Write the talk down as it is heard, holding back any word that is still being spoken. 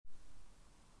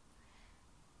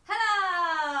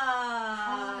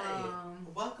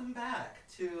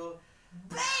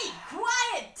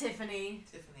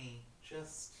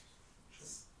Just,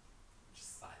 just,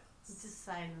 just silence. Just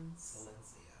silence.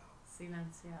 Silencio.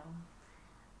 Silencio.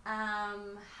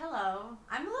 Hello.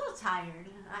 I'm a little tired,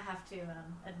 I have to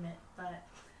admit, but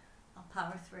I'll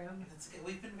power through. It's good.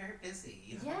 We've been very busy.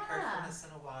 You haven't Yeah. heard from us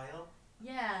in a while.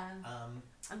 Yeah. Um,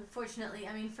 Unfortunately,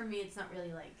 I mean, for me, it's not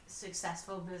really like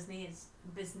successful busy. It's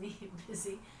busy.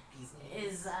 business.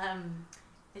 Is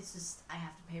it's just I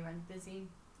have to pay rent busy.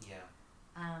 Yeah.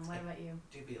 What about you?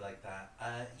 Do be like that.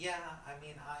 Yeah. I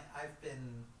mean, I've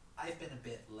been a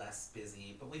bit less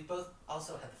busy, but we've both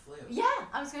also had the flu. Yeah,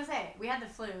 I was gonna say we had the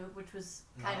flu, which was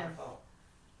kind Not of. our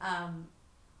fault.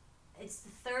 It's the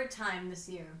third time this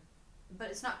year, but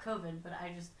it's not COVID. But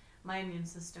my immune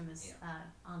system is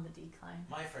on the decline.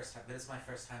 My first time, but it's my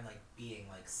first time like being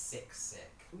like sick.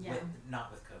 Yeah.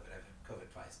 Not with COVID. I've had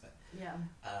COVID twice, but Yeah.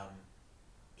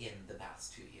 in the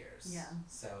past 2 years. Yeah.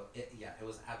 So it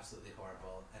was absolutely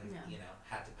horrible, and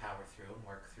had to power through and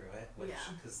work through it, which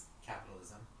because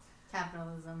capitalism.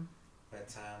 Capitalism.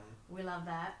 But we love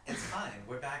that. it's fine.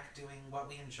 We're back doing what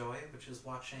we enjoy, which is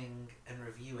watching and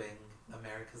reviewing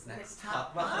America's Next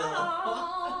Top Model.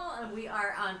 Oh, and we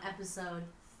are on episode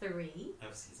 3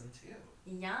 of season 2.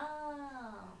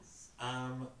 Yes.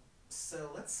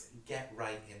 So let's get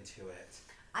right into it.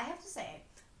 I have to say,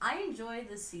 I enjoy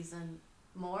this season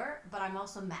more, but I'm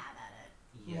also mad at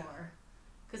it more.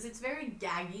 Because it's very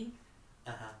gaggy.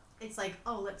 Uh-huh. It's like,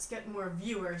 oh, let's get more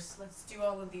viewers. Let's do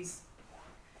all of these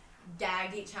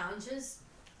gaggy challenges.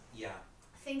 Yeah.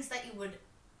 Things that you would,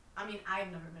 I mean,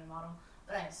 I've never been a model,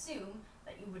 but I assume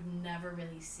that you would never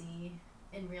really see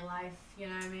in real life. You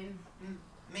know what I mean?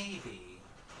 Maybe.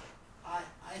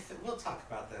 We'll talk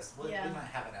about this. We might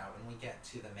have it out when we get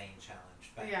to the main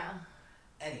challenge. But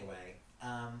anyway,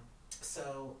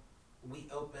 so we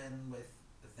open with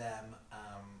them,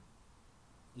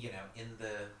 in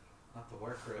the, not the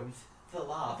workroom, the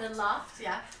loft. The loft,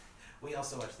 yeah. We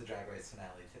also watched the Drag Race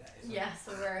finale today. So yeah,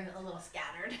 so we're a little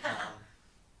scattered.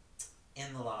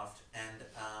 In the loft, and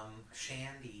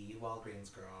Shandy,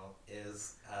 Walgreens girl,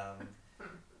 is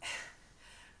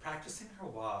practicing her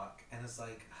walk, and is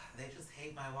like, they just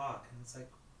hate my walk, and it's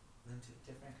like, then do it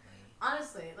differently.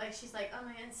 Honestly, like, she's like, oh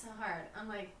my god, it's so hard. I'm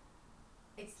like,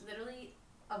 it's literally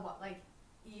like,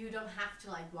 you don't have to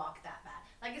like walk that bad.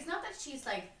 Like, it's not that she's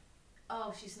like,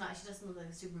 oh, she doesn't look like a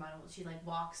supermodel. She like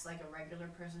walks like a regular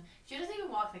person. She doesn't even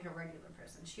walk like a regular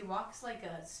person. She walks like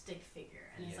a stick figure,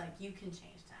 and it's like, you can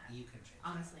change that. You can change.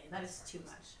 Honestly, that is too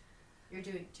much. You're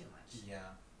doing too much. Yeah.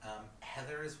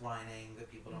 Heather is whining that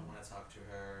people don't want to talk to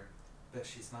her, but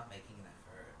she's not making an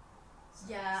effort. So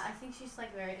yeah, I think she's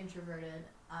like very introverted,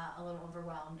 a little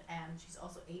overwhelmed, and she's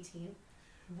also 18.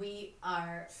 We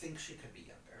think she could be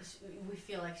younger. We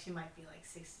feel like she might be like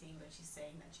 16, but she's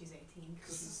saying that she's 18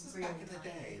 because this is really back in the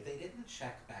tiny. day. They didn't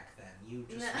check back then. You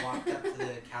just walked up to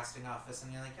the casting office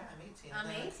and you're like, yeah, I'm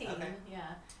 18. I'm 18. Okay.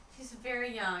 Yeah, she's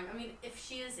very young. I mean, if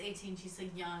she is 18, she's a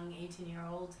young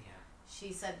 18-year-old. Yeah.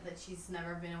 She said that she's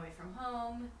never been away from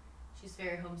home. She's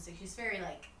very homesick. She's very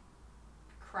like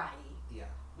cryy. Yeah,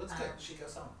 that's good. She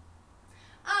goes home.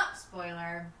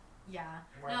 Spoiler. Yeah.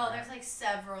 Right. No, there's like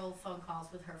several phone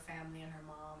calls with her family and her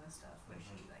mom and stuff where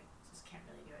she like just can't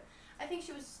really do it. I think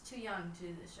she was too young to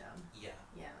do the show. Yeah.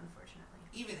 Yeah, unfortunately.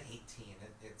 Even 18,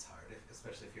 it's hard,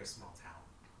 especially if you're a small town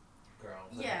girl.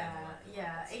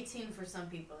 Yeah. 18 for some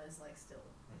people is like still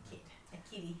a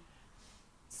kitty.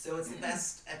 So it's the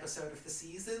best episode of the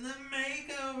season, the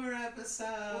makeover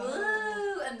episode.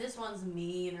 Woo! And this one's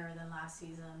meaner than last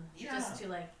season. Yeah. Just to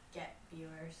like get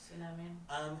viewers, you know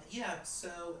what I mean? Yeah,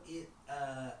 so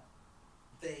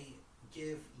they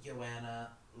give Joanna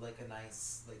like a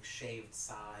nice like shaved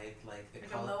side, like they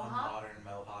Like call a it a mohawk? modern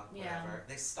mohawk, whatever.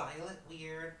 They style it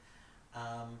weird.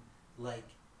 Like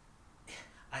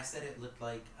I said it looked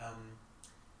like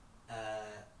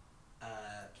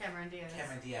Cameron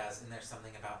Diaz, and There's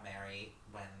Something About Mary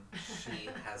when she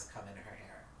has cum in her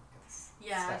hair.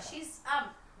 Yeah, she's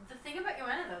the thing about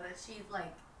Joanna though, that she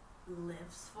like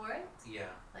lives for it. Yeah.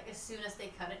 Like as soon as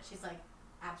they cut it, she's like,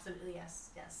 absolutely yes,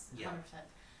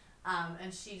 100%.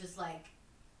 And she just like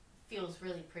feels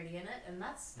really pretty in it, and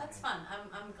that's fun.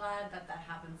 I'm glad that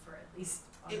happened for at least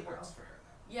one It girl. works for her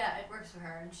though. Yeah, it works for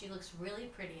her, and she looks really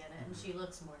pretty in it, and she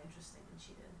looks more interesting than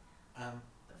she did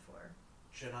before.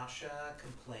 Janasha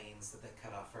complains that they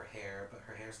cut off her hair, but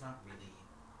her hair's not really,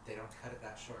 they don't cut it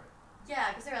that short. Yeah,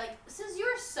 because they're like, since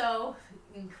you're so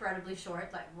incredibly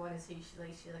short, like what is he? She's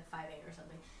like 5'8" or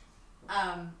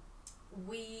something.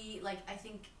 We like, I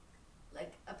think,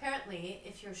 like apparently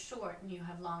if you're short and you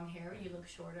have long hair, you look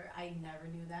shorter. I never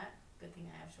knew that. Good thing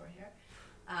I have short hair.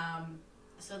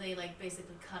 So they like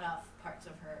basically cut off parts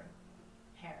of her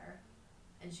hair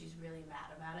and she's really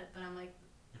mad about it. But I'm like,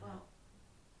 well,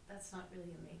 that's not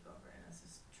really a makeover. That's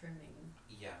just trimming.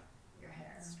 Yeah. Your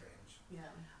hair. It's strange. Yeah.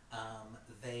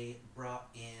 They brought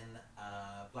in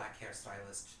a black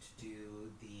hairstylist to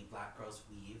do the Black Girls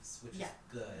Weaves, which is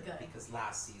good because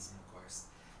last season, of course,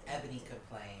 Ebony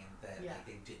complained that like,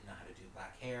 they didn't know how to do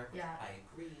black hair, which I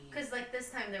agree. Because like this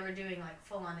time they were doing like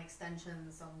full-on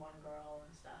extensions on one girl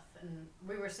and stuff, and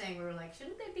we were like,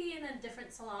 shouldn't they be in a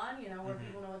different salon, you know, where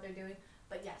people know what they're doing?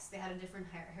 But yes, they had a different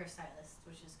hairstylist,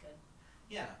 which is good.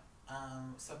 Yeah.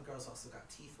 Some girls also got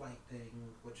teeth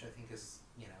whitening, which I think is,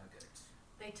 you know, good.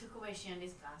 They took away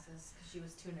Shandy's glasses because she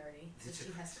was too nerdy, so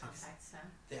she has contacts now.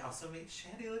 They also made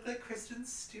Shandy look like Kristen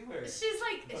Stewart. She's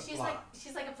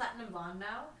like a platinum blonde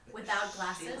now without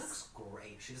glasses. She looks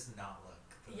great. She does not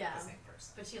look the same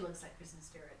person. But she looks like Kristen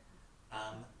Stewart.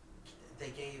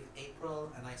 They gave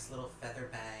April a nice little feather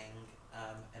bang,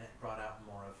 and it brought out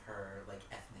more of her like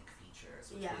ethnic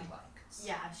features, which we liked.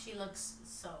 Yeah, she looks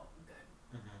so good.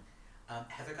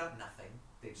 Heather got nothing.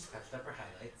 They just touched up her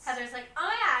highlights. Heather's like,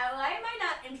 oh yeah, why am I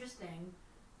not interesting?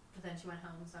 But then she went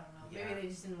home, so I don't know. Yeah. Maybe they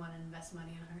just didn't want to invest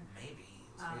money in her. Maybe.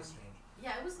 It was very strange.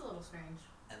 Yeah, it was a little strange.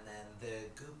 And then the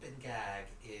goop and gag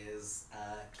is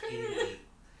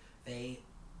Katie.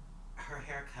 Her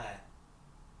haircut,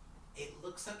 it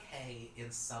looks okay in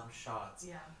some shots.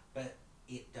 Yeah. But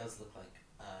it does look like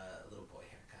a little boy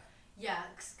haircut. Yeah,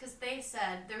 because they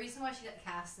said the reason why she got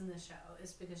cast in the show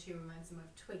is because she reminds them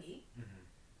of Twiggy.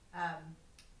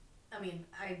 I mean,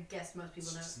 I guess most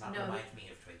people remind me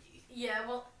of Twiggy. Yeah,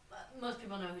 well, most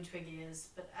people know who Twiggy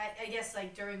is, but I guess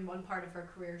like during one part of her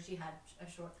career, she had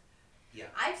a short. Yeah.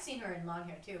 I've seen her in long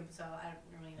hair too, so I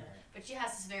don't really know. But she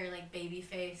has this very like baby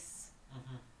face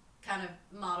kind of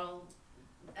model,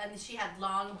 and she had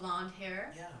long blonde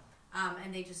hair. Yeah.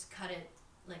 And they just cut it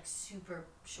like super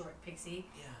short pixie.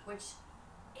 Yeah. Which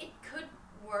it could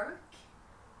work.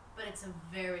 But it's a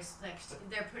very, like,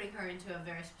 they're putting her into a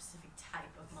very specific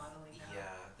type of modeling now.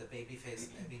 Yeah, the baby face,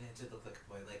 I mean, it did look like a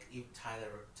boy. Like,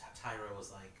 Tyra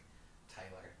was like,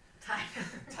 Tyra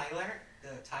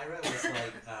was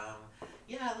like,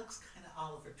 yeah, it looks kind of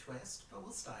Oliver Twist, but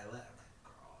we'll style it. I'm like,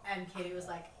 girl. And Katie was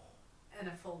like, in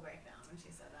a full breakdown when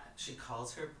she said that. She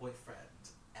calls her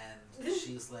boyfriend, and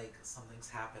she's like, something's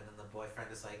happened, and the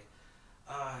boyfriend is like,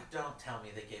 don't tell me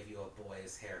they gave you a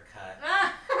boy's haircut.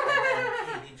 And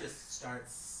then Katie just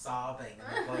starts sobbing,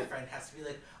 and the boyfriend has to be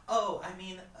like, "Oh, I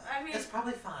mean, it's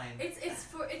probably fine. It's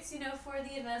for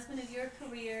the advancement of your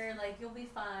career. Like you'll be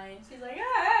fine." She's like,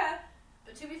 "Ah."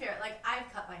 But to be fair, like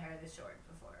I've cut my hair this short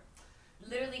before.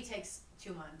 Literally takes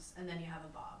 2 months, and then you have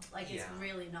a bob. Like it's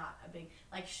really not a big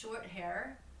like short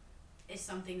hair is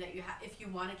something that you have. If you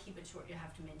want to keep it short, you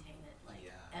have to maintain it like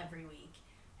every week.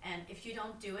 And if you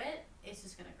don't do it, it's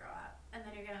just gonna grow out, and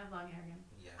then you're gonna have long hair again.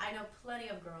 Yeah. I know plenty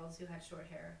of girls who had short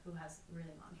hair who has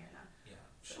really long hair now. Yeah,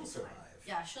 she'll survive.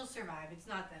 Yeah, she'll survive. It's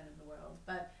not the end of the world,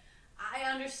 but I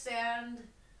understand,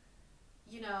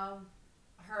 you know,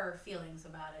 her feelings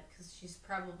about it because she's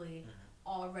probably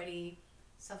already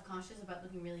self-conscious about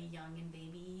looking really young and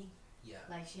baby. Yeah.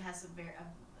 Like she has a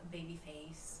baby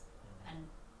face, and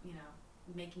you know.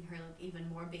 Making her look even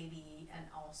more baby and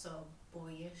also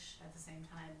boyish at the same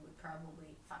time would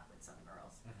probably fuck with some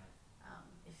girls.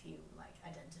 If you like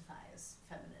identify as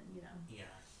feminine, you know.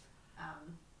 Yeah.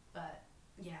 But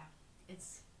yeah, it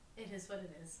is what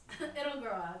it is. It'll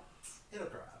grow out. It'll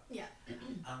grow out. Yeah.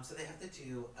 So they have to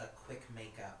do a quick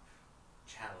makeup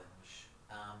challenge.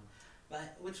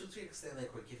 But which was weird because they're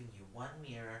like, we're giving you one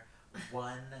mirror,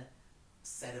 one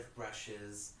set of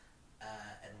brushes,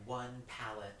 and one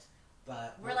palette.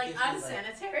 But we're like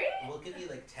unsanitary? We'll give you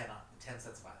like 10 sets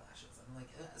of eyelashes. I'm like,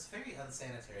 it's very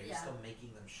unsanitary. You're still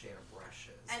making them share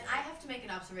brushes. And I have to make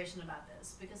an observation about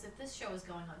this because if this show is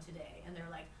going on today and they're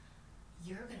like,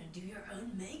 you're going to do your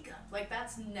own makeup. Like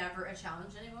that's never a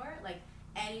challenge anymore. Like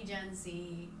any Gen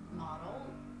Z model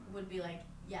would be like,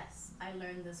 yes, I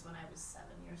learned this when I was 7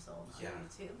 years old on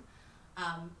YouTube.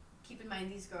 Keep in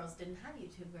mind these girls didn't have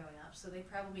YouTube growing up, so they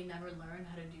probably never learned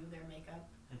how to do their makeup.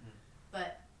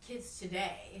 But kids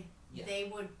today, they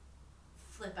would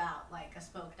flip out like a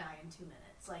smoke die in 2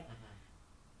 minutes. Like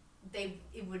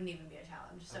it wouldn't even be a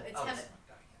challenge. So it's kind of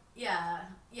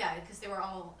because they were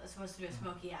all supposed to do a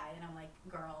smoky eye, and I'm like,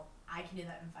 girl, I can do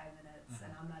that in 5 minutes,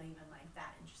 and I'm not even like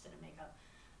that interested in makeup.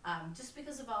 Just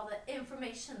because of all the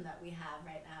information that we have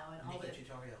right now and all the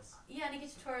tutorials. Yeah, Nika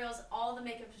tutorials, all the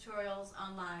makeup tutorials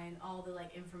online, all the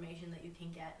like information that you can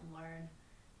get and learn.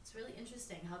 It's really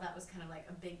interesting how that was kind of like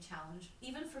a big challenge,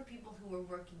 even for people who were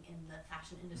working in the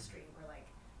fashion industry were like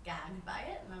gagged by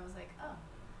it, and I was like, oh,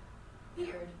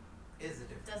 weird. Is it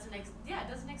different? It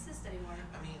doesn't exist anymore.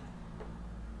 I mean,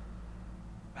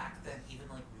 back then, even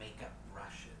like makeup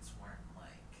brushes weren't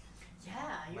like.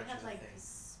 Yeah, you had like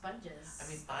sponges. I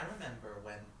mean, I remember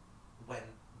when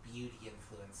beauty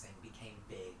influencing became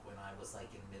big when I was like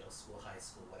in middle school, high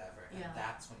school, whatever, and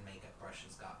that's when makeup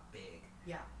brushes got big.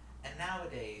 Yeah. And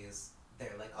nowadays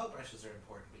they're like, oh, brushes are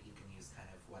important, but you can use kind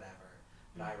of whatever.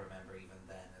 But I remember even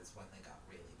then is when they got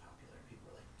really popular.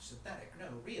 People were like, synthetic, no,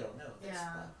 real, no, this,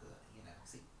 that, you know.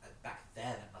 See, back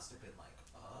then it must have been like,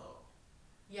 oh.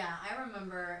 Yeah, I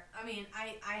remember. I mean,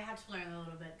 I had to learn a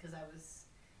little bit because I was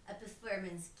a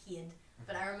performance kid.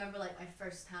 But I remember like my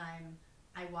first time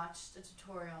I watched a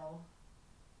tutorial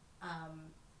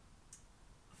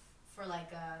for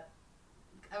like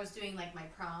I was doing like my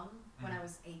prom when I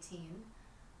was 18,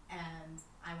 and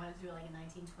I wanted to do like a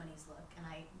 1920s look, and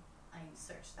I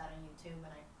searched that on YouTube, and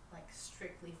I like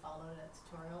strictly followed a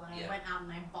tutorial, and I went out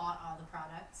and I bought all the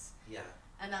products. Yeah.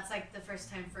 And that's like the first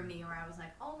time for me where I was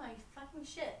like, oh my fucking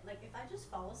shit! Like if I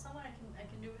just follow someone, I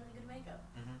can do really good makeup.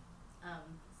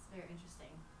 It's very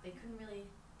interesting. They didn't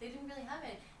really have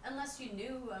it unless you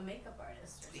knew a makeup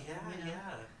artist or something. Yeah, you know?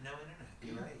 yeah. No internet.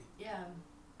 You're right. Yeah.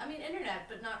 I mean, internet,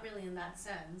 but not really in that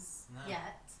sense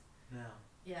yet. No.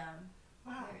 Yeah.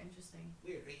 Wow. Very interesting.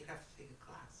 Weird. You'd have to take a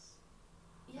class.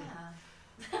 Yeah.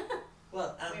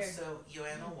 Well, so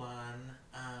Joanna won.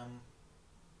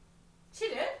 She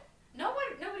did?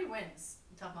 Nobody wins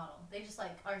top model. They just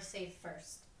like are safe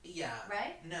first. Yeah.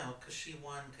 Right? No, because she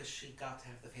won because she got to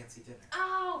have the fancy dinner.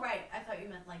 Oh, right. I thought you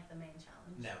meant like the main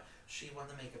challenge. No, she won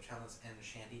the makeup challenge and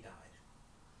Shandy died.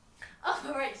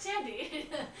 Oh, right, Shandy.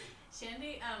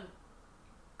 Shandy,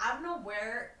 I don't know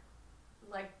where,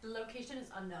 like, the location is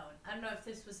unknown. I don't know if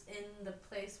this was in the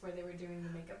place where they were doing the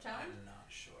makeup challenge. I'm not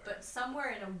sure. But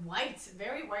somewhere in a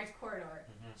very white corridor,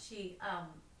 she,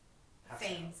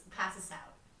 passes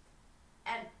out.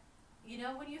 And, you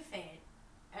know, when you faint,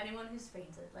 anyone who's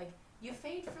fainted, like, you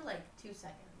faint for, like, 2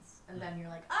 seconds, and then you're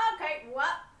like, oh, okay,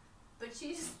 what? But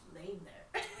she just laid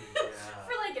there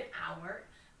for, like, an hour.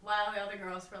 While the other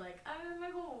girls were like, oh my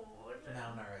god.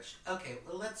 Malnourished. Okay,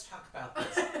 well, let's talk about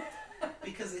this.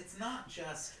 Because it's not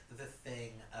just the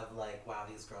thing of like, wow,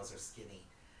 these girls are skinny.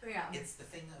 Yeah. It's the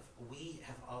thing of, we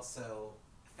have also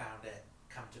found it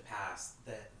come to pass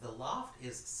that the loft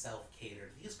is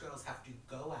self-catered. These girls have to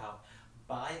go out,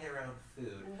 buy their own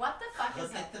food. What the fuck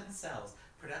is that? Cook it themselves.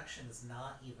 Production is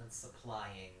not even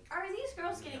supplying. Are these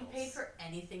girls meals. getting paid for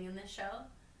anything in this show?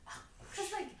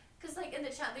 Because like in the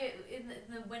chat, in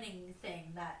the winning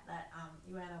thing that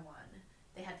Joanna won,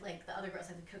 they had like the other girls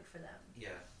had to cook for them. Yeah.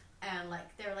 And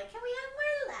like they were like, can we have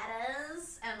more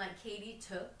lettuce? And like Katie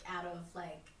took out of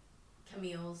like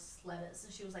Camille's lettuce,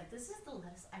 and she was like, this is the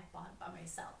lettuce I bought by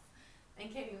myself.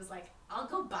 And Katie was like, I'll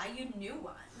go buy you new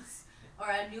ones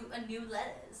or a new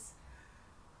lettuce.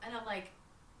 And I'm like,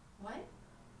 what?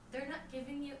 They're not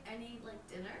giving you any like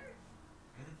dinner?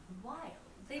 Why?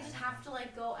 They just have to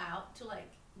like go out to like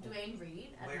Duane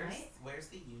Reade at night. Where's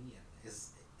the union?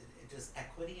 Does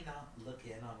Equity not look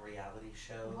in on reality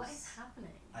shows? What is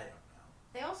happening? I don't know.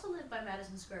 They also live by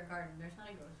Madison Square Garden. There's not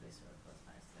a grocery store close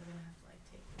by, so they're gonna have to like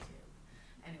take the tube.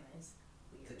 Anyways,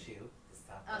 weird. The tube? The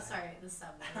subway? Oh, sorry, the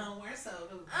subway. We're so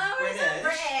we're so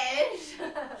British.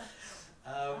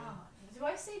 Do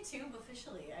I say tube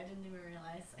officially? I didn't even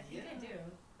realize. I think I do.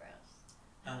 Gross.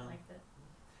 I don't like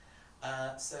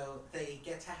that. So they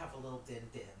get to have a little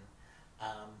din-din.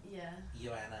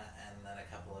 Joanna and then a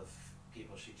couple of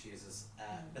people she chooses.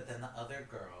 But then the other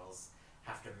girls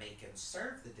have to make and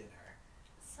serve the dinner.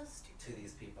 So stupid. To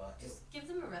these people. Just give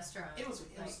them a restaurant. It was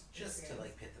just to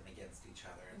like pit them against each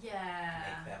other.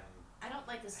 Yeah. Make them. I don't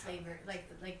like the slavery. Like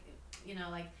you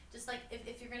know, like just like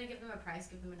if you're gonna give them a prize,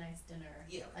 give them a nice dinner.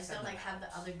 Yeah. Like don't like have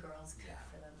the other girls cook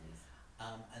for them.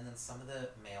 And then some of the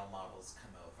male models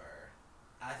come over.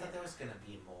 I thought there was gonna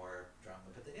be more drama,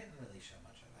 but they didn't really show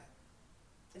much of that.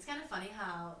 It's kind of funny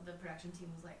how the production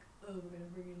team was like, oh, we're gonna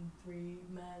bring in 3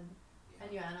 men,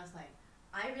 and Joanna was like,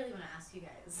 I really want to ask you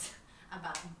guys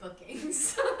about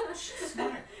bookings.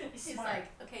 Smart. She's like,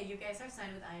 okay, you guys are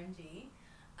signed with IMG.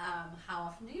 How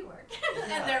often do you work?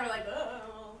 And they were like,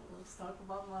 oh, let's talk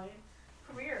about my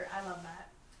career. I love that.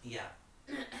 Yeah.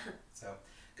 So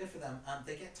good for them.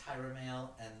 They get Tyra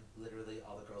mail, and literally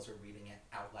all the girls are reading it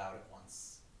out loud at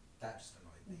once. That just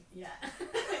annoyed me.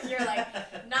 Yeah. You're like,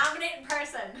 nominate in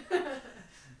person.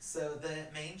 So the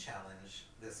main challenge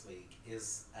this week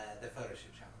is the photo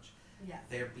shoot challenge. Yeah.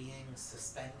 They're being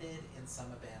suspended in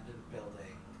some abandoned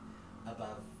building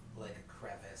above like a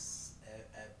crevice,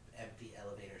 a empty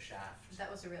elevator shaft.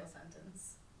 That was a real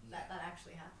sentence. Yeah. That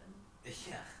actually happened.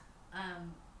 Yeah.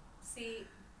 See,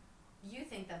 you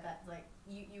think that like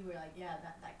you were like, yeah,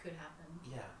 that could happen.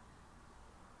 Yeah.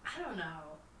 I don't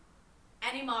know.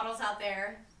 Any models out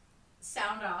there,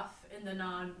 sound off in the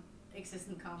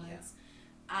non-existent comments.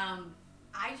 Yeah.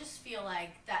 I just feel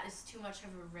like that is too much of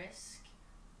a risk.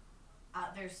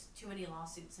 There's too many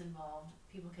lawsuits involved.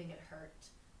 People can get hurt.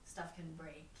 Stuff can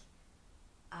break.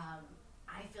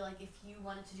 I feel like if you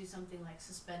wanted to do something like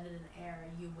suspended in air,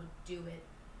 you would do it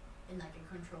in like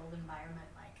a controlled environment,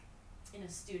 like in a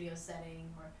studio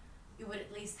setting, or you would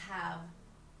at least have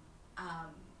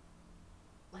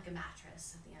like a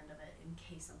mattress at the end of it in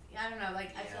case something. I don't know.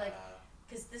 Like I feel like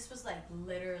because this was like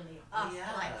literally up,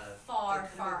 like far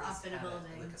up in a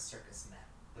building, like a circus net,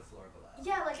 the floor below.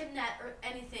 Yeah, like a net or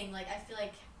anything. Like I feel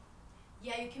like,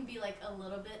 yeah, you can be like a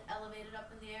little bit elevated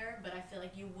up in the air, but I feel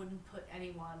like you wouldn't put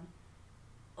anyone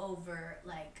over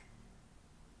like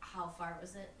how far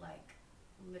was it? Like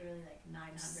literally like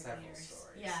 900 several meters.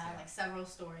 Stories, yeah, like several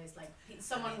stories. Like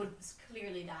someone would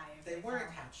clearly die if they were fell.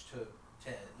 attached to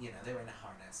they were in a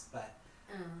harness, but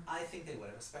I think they would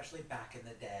have, especially back in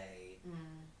the day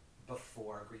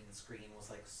before green screen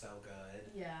was like so good.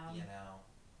 Yeah. You know.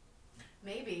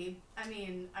 Maybe. I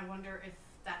mean, I wonder if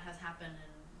that has happened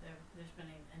and there's been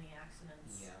any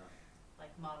accidents. Yeah.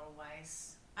 Like model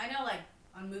wise. I know like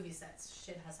on movie sets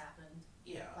shit has happened.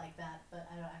 Yeah. Like that, but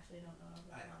I don't know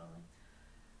about modeling.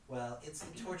 Well, it's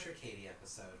the Torture Katie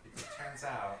episode because it turns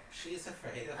out she's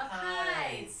afraid of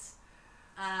heights.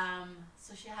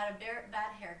 So she had a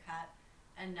bad haircut,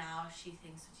 and now she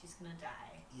thinks that she's gonna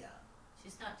die. Yeah.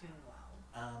 She's not doing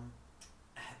well.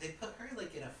 They put her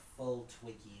like in a full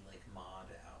Twiggy like mod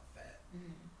outfit.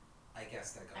 I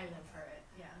guess they're going. I live for it.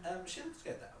 Yeah. She looks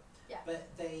good though. Yeah. But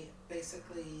they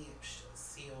basically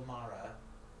Xiomara,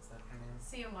 is that her name?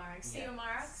 Xiomara.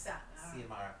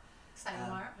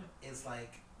 Is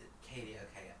like, Katie,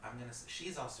 okay,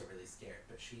 she's also really scared,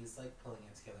 but she's like pulling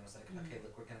it together and was like, okay,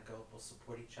 look, we're gonna go, we'll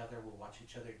support each other, we'll watch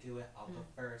each other do it, I'll go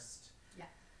first. Yeah.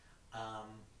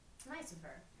 Nice of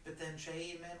her. But then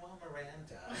J. Manuel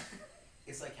Miranda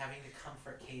is like having to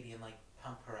comfort Katie and like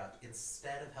pump her up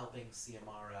instead of helping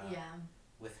Xiomara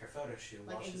with her photo shoot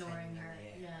like while she's ignoring hanging her.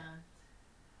 in the air.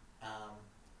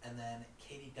 And then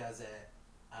Katie does it,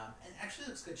 and actually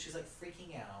looks good. She's like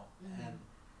freaking out, and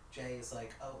Jay is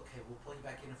like, oh, okay, we'll pull you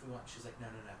back in if we want. She's like, no,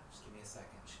 just give me a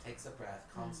second. She takes a breath,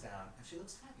 calms down, and she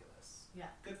looks fabulous. Yeah.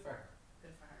 Good for her.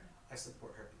 Good for her. I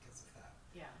support her because of that.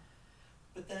 Yeah.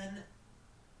 But then,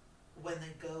 when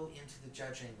they go into the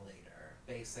judging later,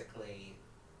 basically,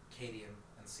 Katie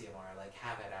and Xiomara like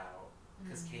have it out,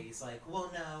 because Katie's like,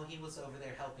 well, no, he was over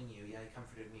there helping you. Yeah, he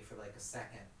comforted me for like a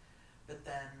second. But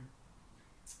then,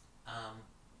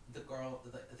 the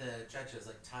judges,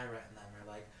 like Tyra and them, are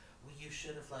like, well, you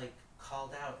should have like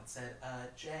called out and said,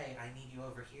 Jay, I need you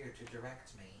over here to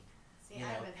direct me. See,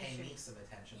 pay me some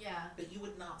attention. Yeah. But you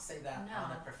would not say that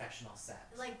on a professional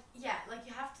set. Like, yeah, like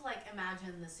you have to like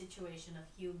imagine the situation of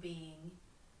you being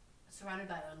surrounded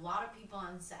by a lot of people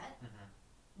on set.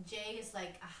 Jay is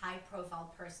like a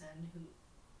high-profile person who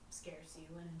scares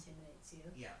you and intimidates you.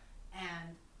 Yeah.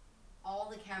 And all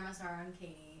the cameras are on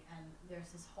Katie, and there's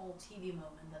this whole TV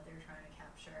moment that they're trying to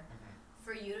capture.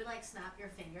 For you to like snap your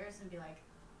fingers and be like,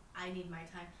 I need my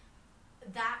time.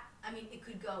 That, I mean, it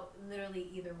could go literally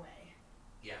either way.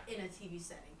 Yeah. In a TV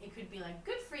setting. It could be like,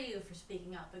 good for you for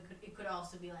speaking up. It could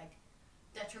also be like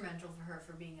detrimental for her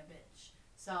for being a bitch.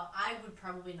 So I would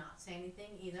probably not say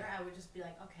anything either. I would just be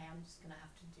like, okay, I'm just gonna have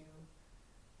to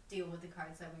deal with the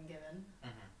cards I've been given.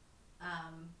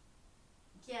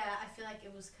 Yeah, I feel like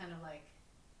it was kind of like,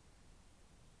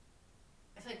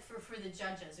 I feel like for the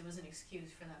judges, it was an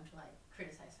excuse for them to like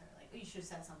criticize her. Like, oh, you should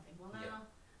have said something. Well, no.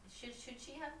 Should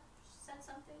she have said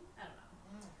something? I don't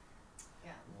know.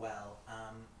 Yeah. Well,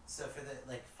 so for the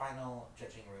like final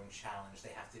judging room challenge,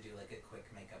 they have to do like a quick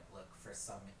makeup look for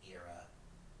some era.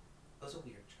 It was a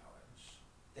weird challenge.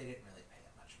 They didn't really pay it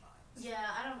much mind. Yeah,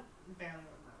 I don't barely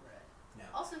remember it. No.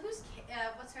 Also,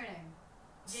 what's her name?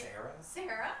 Sarah?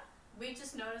 Sarah? We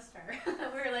just noticed her.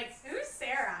 We were like, who's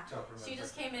Sarah? Don't remember. She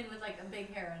just came in with like a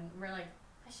big hair, and we're like,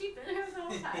 has she been here the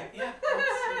whole time? Yeah, that's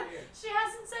so weird. She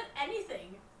hasn't said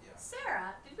anything. Yeah.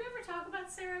 Sarah? Did we ever talk about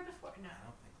Sarah before? No. I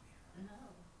don't think we have. No.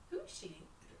 Who is she?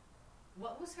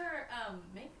 What was her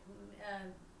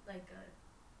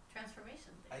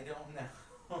transformation thing? I don't know.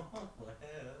 I don't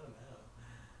know.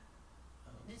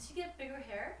 Did she get bigger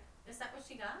hair? Is that what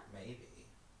she got? Maybe.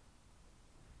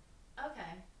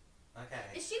 Okay.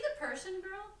 Okay. Is she the Persian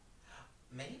girl?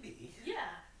 Maybe.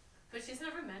 Yeah. But she's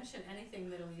never mentioned anything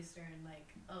Middle Eastern,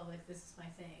 like, oh, like, this is my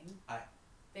thing.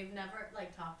 They've never,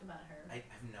 like, talked about her. I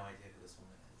have no idea who this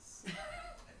woman is.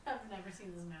 I've never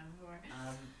seen this man before.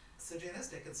 So Janice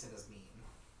Dickinson is mean.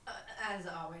 As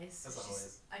always. As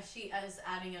always. She is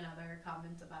adding another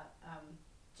comment about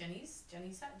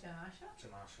Janasha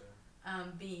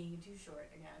being too short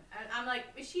again. And I'm like,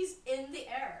 she's in the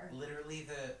air. Literally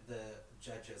the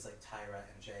judges, like Tyra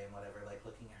and Jay and whatever, like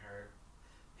looking at her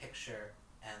picture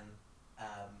and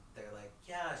they're like,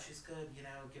 yeah, she's good, you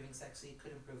know, giving sexy,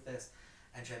 could improve this.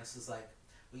 And Janice is like,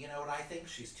 well, you know what I think?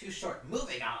 She's too short.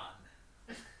 Moving on.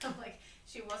 I'm like,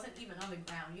 she wasn't even on the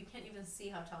ground. You can't even see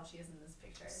how tall she is in this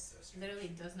picture. So literally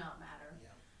does not matter. Yeah.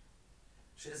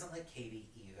 She doesn't like Katie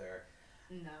either.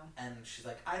 No. And she's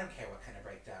like, I don't care what kind of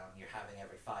breakdown you're having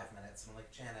every 5 minutes. And I'm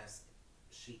like, Janice,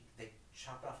 they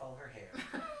chopped off all her hair.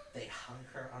 They hung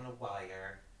her on a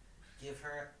wire. Give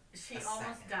her She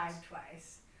almost died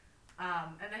twice.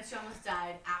 And then she almost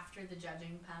died after the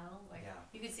judging panel. Like, yeah.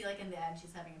 You can see, like, in the end,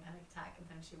 she's having a panic attack, and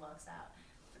then she walks out.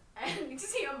 And you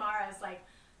see Amara's like,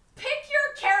 pick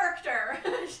your character!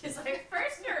 She's like,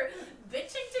 first you're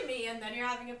bitching to me, and then you're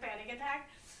having a panic attack.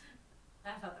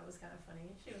 I thought that was kind of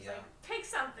funny. She was like, pick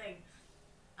something.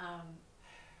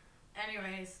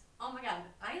 Anyways, oh my god,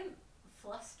 I am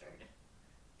flustered.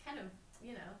 Kind of,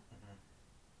 you know. Mm-hmm.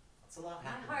 It's a lot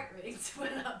happening. My heart rates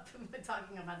went up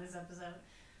talking about this episode.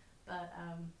 But,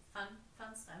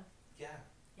 fun stuff. Yeah.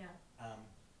 Yeah.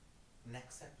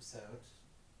 Next episode,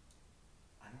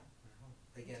 I don't know.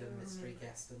 They get a mystery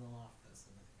guest in the loft. That's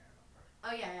the only thing I remember.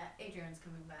 Oh yeah, Adrian's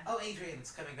coming back. Oh,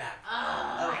 Adrian's coming back.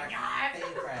 Oh my god.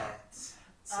 Favorite.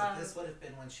 So this would have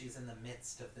been when she's in the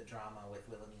midst of the drama with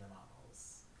Wilhelmina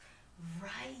Models.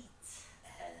 Right.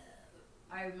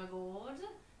 Oh my god.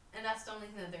 And that's the only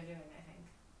thing that they're doing, I think.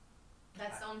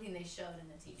 That's the only thing they showed in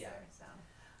the teaser. Yeah. So.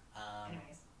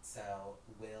 Anyways. So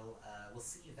we'll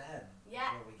see you then.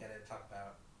 Yeah. Where we get to talk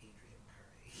about Adrian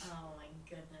Curry. Oh my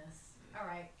goodness. All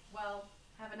right. Well,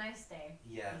 have a nice day.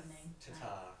 Yes. Evening.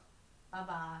 Ta-ta.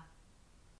 Bye-bye.